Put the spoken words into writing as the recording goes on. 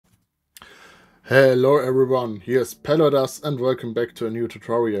Hello everyone, here's Pelodas and welcome back to a new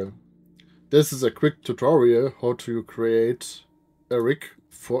tutorial. This is a quick tutorial how to create a rig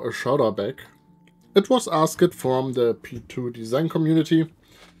for a shoulder bag. It was asked from the P2 design community,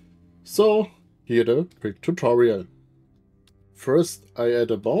 so here the quick tutorial. First I add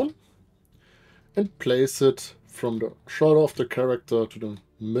a bone and place it from the shoulder of the character to the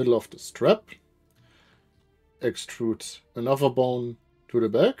middle of the strap. Extrude another bone to the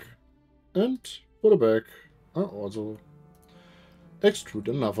back, and for the back I also extrude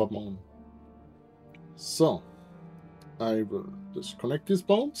another bone. So, I will disconnect these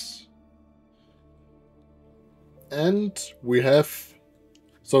bones. And we have...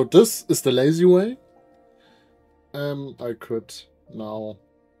 So this is the lazy way. I could now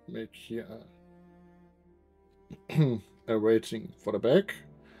make here a rating for the back.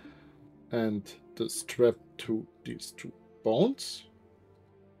 And the strap to these two bones.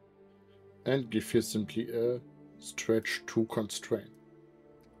 And give here simply a stretch to constrain.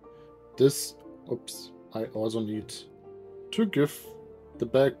 This, oops, I also need to give the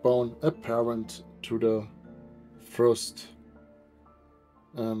backbone a parent to the first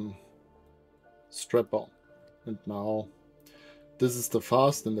strap bone. And now this is the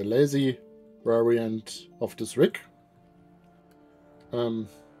fast and the lazy variant of this rig.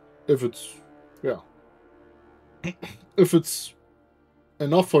 If it's if it's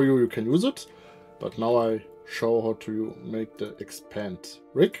enough for you, you can use it. But now I show how to make the expand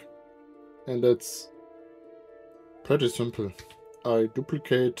rig, and that's pretty simple. I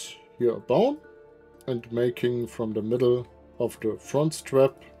duplicate here a bone and making from the middle of the front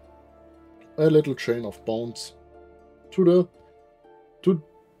strap a little chain of bones to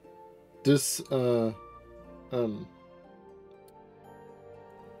this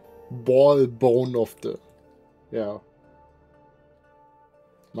ball bone of the... Yeah,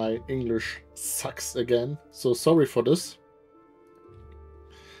 my English sucks again, so sorry for this.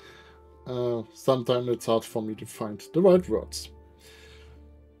 Sometimes it's hard for me to find the right words,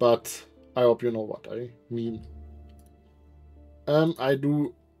 but I hope you know what I mean. I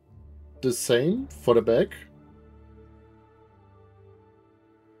do the same for the back,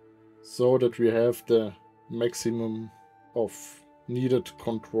 so that we have the maximum of needed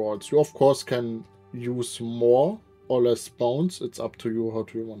controls. You of course can use more or less bones. It's up to you how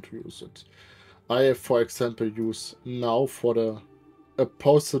do you want to use it. I, for example, use now for the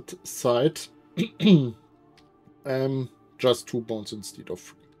opposite side just 2 bones instead of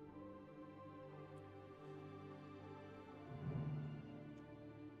 3.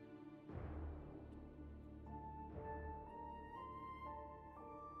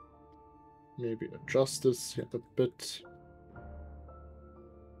 Maybe adjust this here a bit.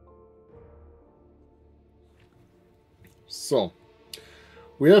 So,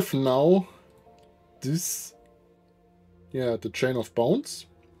 we have now this, the chain of bones.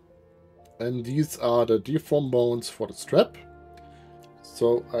 And these are the deform bones for the strap.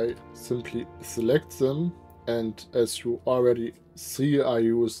 So I simply select them, and as you already see, I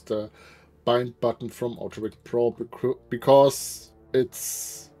use the bind button from Autorig Pro because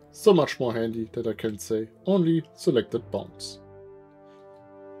it's so much more handy that I can say only selected bones.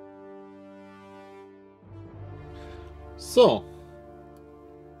 So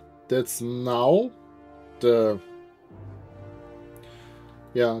that's now the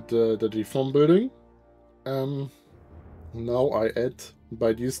deform building. Now I add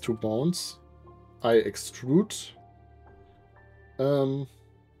by these 2 bones, I extrude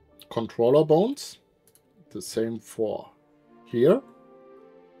controller bones. The same for here.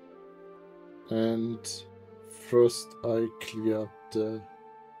 And first I clear the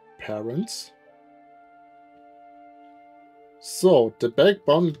parents. So the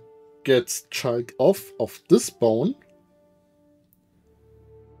backbone gets child off of this bone.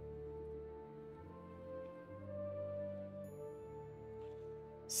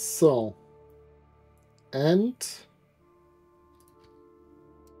 So, and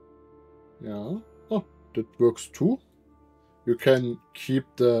yeah, oh, that works too. You can keep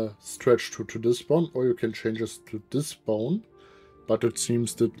the stretch to this bone, or you can change it to this bone, but it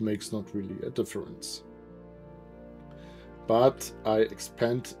seems that makes not really a difference. But I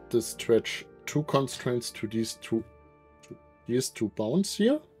expand the stretch 2 constraints to these two bones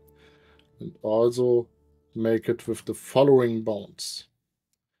here, and also make it with the following bones.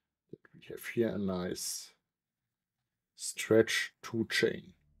 We have here a nice stretch 2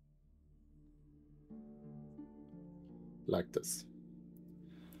 chain. Like this.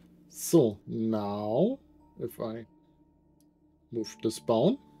 So now, if I move this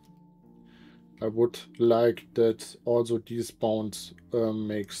bone, I would like that also these bounds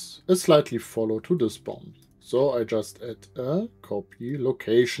makes a slightly follow to this bound. So I just add a copy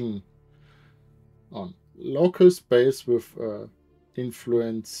location on local space with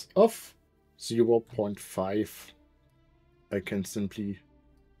influence of 0.5. I can simply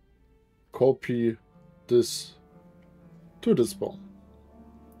copy this to this bound.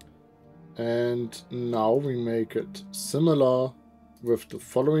 And now we make it similar with the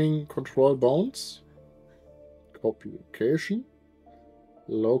following control bounds. Copy location,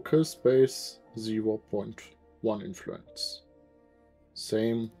 local space, 0.1 influence.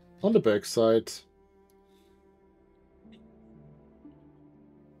 Same on the back side.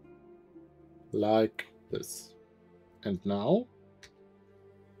 Like this. And now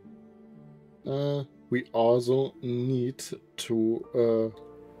we also need to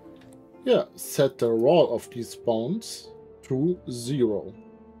set the roll of these bounds to 0.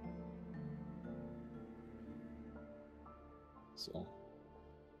 So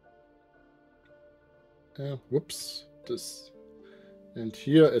whoops, this. And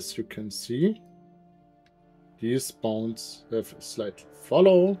here, as you can see, these bounds have a slight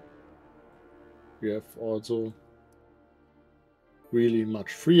follow. We have also really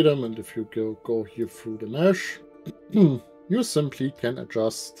much freedom, and if you go here through the mesh, you simply can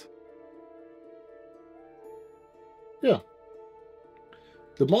adjust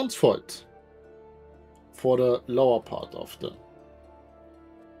the bounds for it, for the lower part of the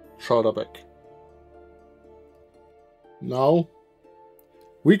shoulder back. Now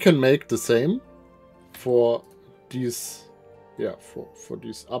we can make the same for these, for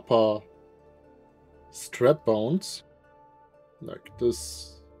these upper strap bounds, like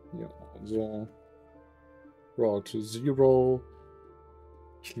this. So roll to 0,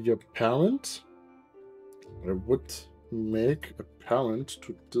 clear parent. I would make a parent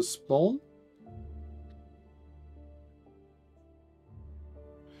to this bone.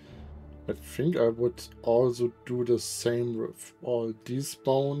 I think I would also do the same with all these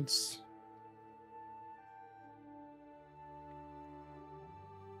bones.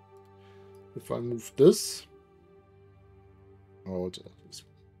 If I move this,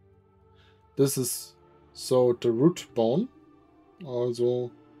 this is so the root bone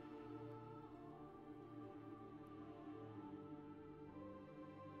also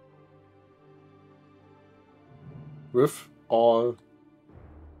with all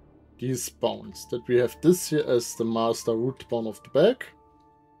these bones, that we have this here as the master root bone of the back.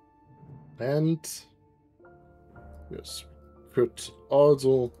 And yes, could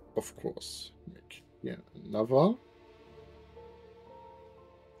also, of course, make here another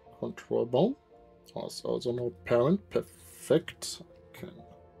control bone. There's also no parent. Perfect. Can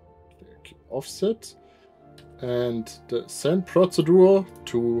click offset. And the same procedure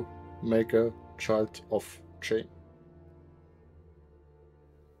to make a child of chain.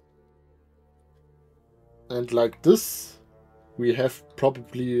 And like this, we have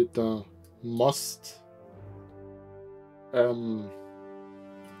probably the most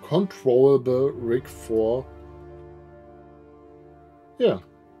controllable rig for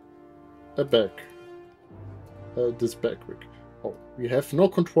a back. This back rig. Oh, we have no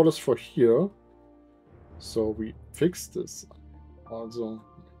controllers for here, so we fix this. Also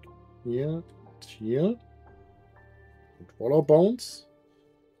here and here. Controller bounds.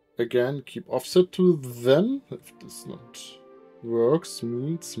 Again, keep offset to them. If this not works,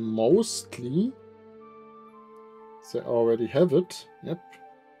 means mostly they already have it. Yep.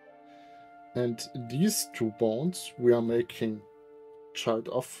 And these two bones we are making child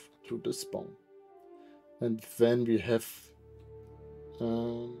off to this bone. And then we have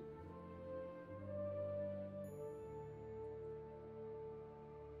the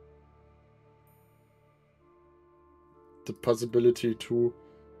possibility to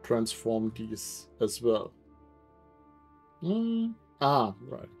transform these as well.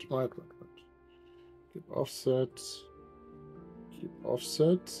 Right. Keep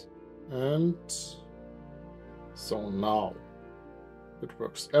offset, and so now it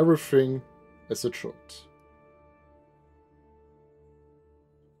works everything as it should.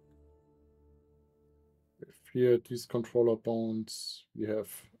 If here these controller bones, we have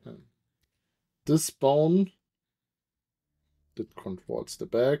this bone that controls the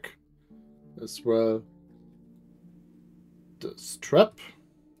back, as well the strap,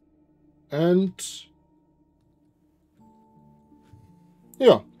 and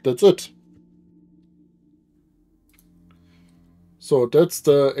yeah, that's it. So that's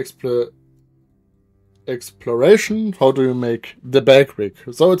the exploration. How do you make the back rig?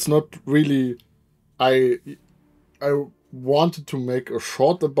 So it's not really, I wanted to make a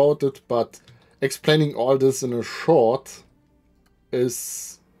short about it, but explaining all this in a short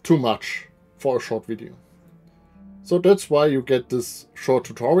is too much for a short video. So that's why you get this short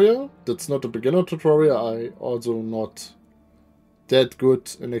tutorial. That's not a beginner tutorial. I also not that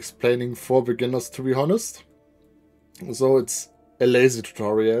good in explaining for beginners, to be honest. So it's a lazy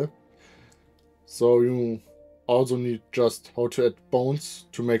tutorial. So you also need just how to add bones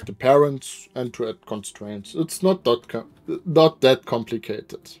to make the parents and to add constraints. It's not that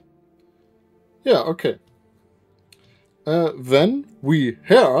complicated. Yeah, okay. Then we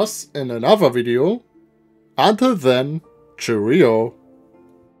hear us in another video. Until then, cheerio.